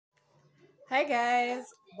Hi guys,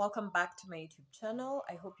 welcome back to my YouTube channel.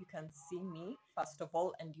 I hope you can see me first of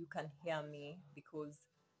all and you can hear me because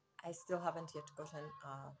I still haven't yet gotten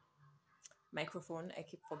a microphone. I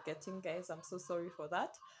keep forgetting, guys. I'm so sorry for that.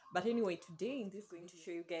 But anyway, today in this going to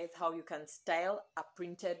show you guys how you can style a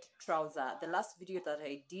printed trouser. The last video that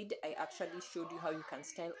I did, I actually showed you how you can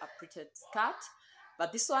style a printed skirt.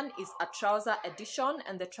 But this one is a trouser edition,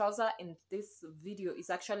 and the trouser in this video is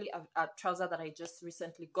actually a trouser that I just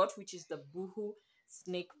recently got, which is the Boohoo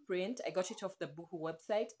snake print. I got it off the Boohoo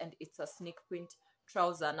website, and it's a snake print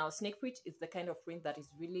trouser. Now, snake print is the kind of print that is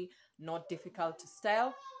really not difficult to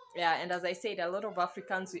style. Yeah, and as I said, a lot of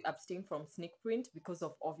Africans, we abstain from snake print because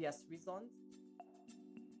of obvious reasons.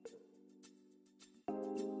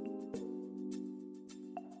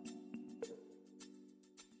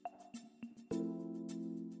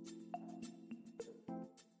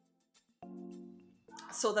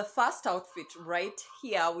 So the first outfit right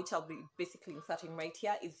here, which I'll be basically inserting right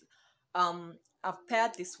here, is I've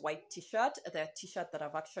paired this white t-shirt, the t-shirt that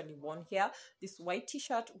I've actually worn here, this white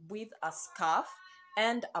t-shirt with a scarf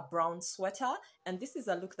and a brown sweater. And this is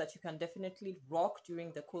a look that you can definitely rock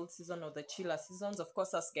during the cold season or the chiller seasons. Of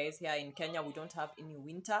course, us guys here in Kenya, we don't have any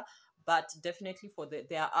winter, but definitely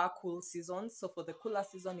there are cool seasons. So for the cooler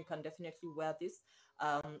season, you can definitely wear this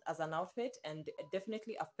as an outfit. And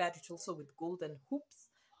definitely I've paired it also with golden hoops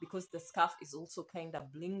because the scarf is also kind of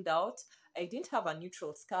blinged out. I didn't have a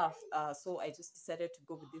neutral scarf, so I just decided to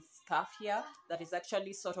go with this scarf here that is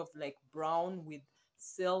actually sort of like brown with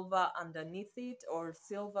silver underneath it, or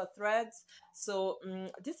silver threads. So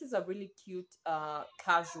this is a really cute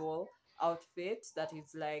casual outfit that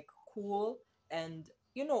is like cool, and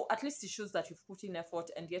you know, at least it shows that you've put in effort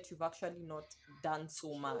and yet you've actually not done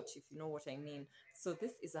so much, if you know what I mean. So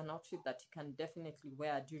this is an outfit that you can definitely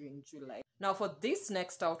wear during July. Now for this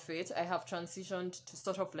next outfit, I have transitioned to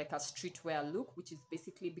sort of like a streetwear look, which is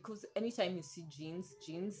basically because anytime you see jeans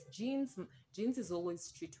is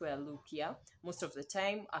always streetwear look, yeah. Most of the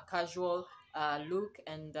time, a casual look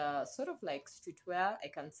and sort of like streetwear, I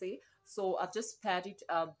can say. So I've just paired it,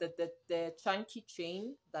 the chunky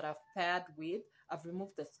chain that I've paired with, I've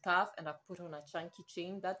removed the scarf and I've put on a chunky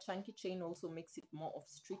chain. That chunky chain also makes it more of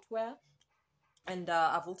streetwear. And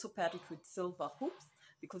I've also paired it with silver hoops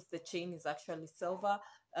because the chain is actually silver.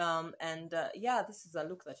 Yeah, this is a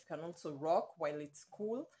look that you can also rock while it's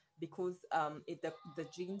cool, because the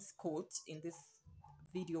jeans coat in this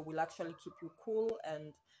video will actually keep you cool,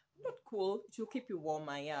 and not cool, it will keep you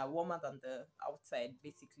warmer, yeah, warmer than the outside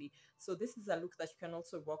basically. So this is a look that you can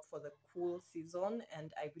also rock for the cool season,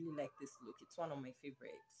 and I really like this look. It's one of my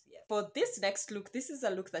favorites. Yes, for this next look, this is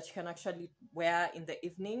a look that you can actually wear in the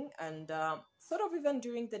evening and sort of even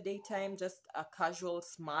during the daytime, just a casual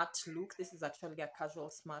smart look. This is actually a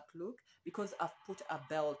casual smart look because I've put a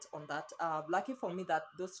belt on that. Lucky for me that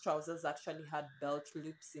those trousers actually had belt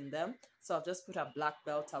loops in them, so I've just put a black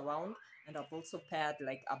belt around, and I've also paired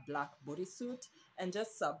like a black bodysuit and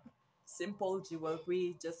just some simple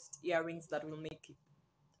jewelry, just earrings that will make it,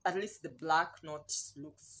 at least the black, not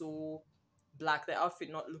look so black, the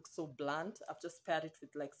outfit not look so blunt. I've just paired it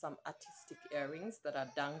with like some artistic earrings that are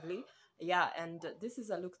dangly. Yeah, and this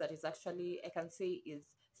is a look that is actually, I can say, is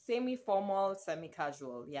semi-formal,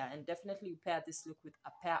 semi-casual. Yeah, and definitely you pair this look with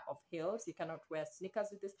a pair of heels. You cannot wear sneakers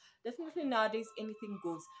with this. Definitely nowadays anything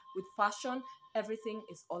goes. With fashion, everything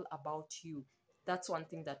is all about you. That's one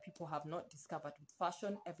thing that people have not discovered. With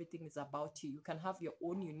fashion, everything is about you. You can have your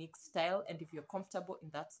own unique style, and if you're comfortable in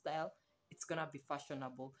that style, it's gonna be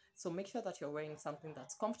fashionable. So make sure that you're wearing something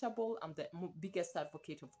that's comfortable. I'm the biggest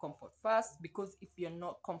advocate of comfort first, because if you're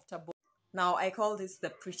not comfortable, now I call this the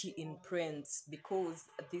pretty in prints, because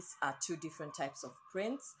these are two different types of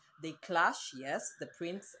prints. They clash, yes. The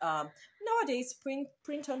prints, nowadays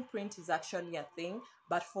print on print is actually a thing,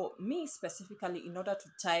 but for me specifically, in order to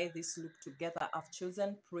tie this look together, I've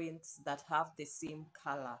chosen prints that have the same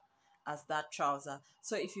color as that trouser.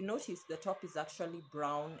 So if you notice, the top is actually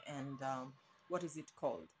brown and what is it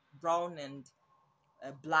called? Brown and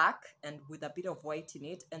black, and with a bit of white in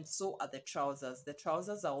it, and so are the trousers. The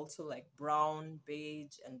trousers are also like brown,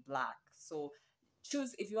 beige, and black. So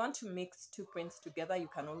choose, if you want to mix two prints together, you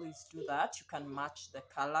can always do that. You can match the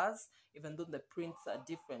colors, even though the prints are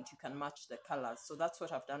different, you can match the colors. So that's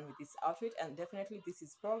what I've done with this outfit, and definitely this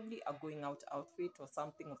is probably a going out outfit or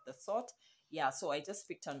something of the sort. Yeah, so I just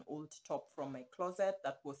picked an old top from my closet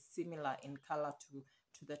that was similar in color to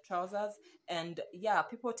the trousers. And yeah,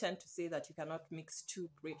 people tend to say that you cannot mix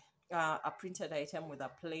a printed item with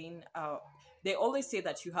a plain, they always say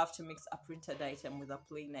that you have to mix a printed item with a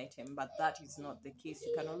plain item, but that is not the case.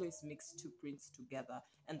 You can always mix two prints together,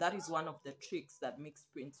 and that is one of the tricks that makes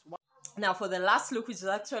prints work. Now for the last look, which is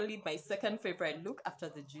actually my second favorite look after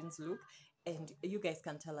the jeans look, and you guys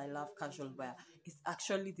can tell I love casual wear. It's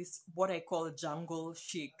actually this what I call jungle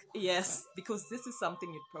chic. Yes, because this is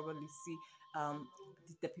something you'd probably see um,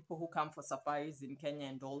 the people who come for safaris in Kenya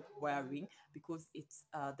and all wearing, because it's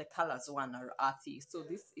the colors one are earthy. So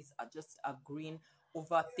this is just a green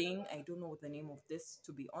over thing. I don't know the name of this,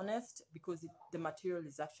 to be honest, because the material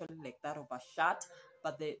is actually like that of a shirt,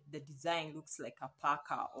 but the design looks like a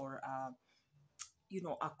parka or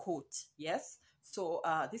a coat. Yes, so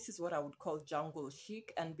this is what I would call jungle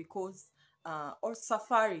chic. And because or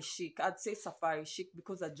safari chic, I'd say safari chic,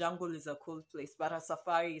 because a jungle is a cold place, but a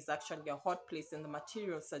safari is actually a hot place, and the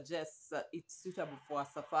material suggests that it's suitable for a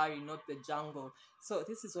safari, not the jungle. So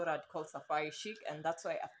this is what I'd call safari chic, and that's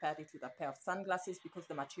why I've paired it with a pair of sunglasses, because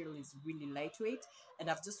the material is really lightweight. And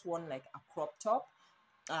I've just worn like a crop top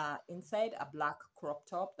inside, a black crop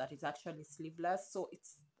top that is actually sleeveless. So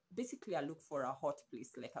it's basically a look for a hot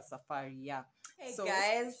place like a safari. Yeah. Hey so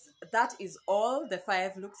guys, that is all the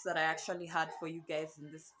 5 looks that I actually had for you guys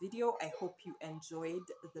in this video. I hope you enjoyed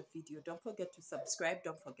the video. Don't forget to subscribe,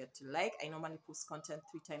 don't forget to like. I normally post content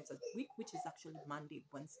 3 times a week, which is actually Monday,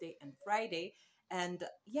 Wednesday, and Friday. And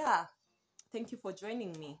yeah, thank you for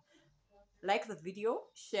joining me. Like the video,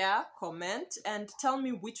 share, comment, and tell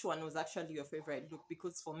me which one was actually your favorite look,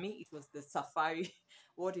 because for me it was the safari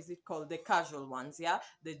what is it called, the casual ones. Yeah,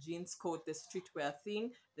 the jeans coat, the streetwear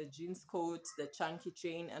thing, the jeans coat, the chunky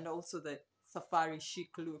chain, and also the safari chic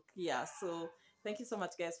look. Yeah, so thank you so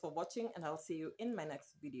much guys for watching, and I'll see you in my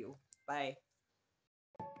next video. Bye.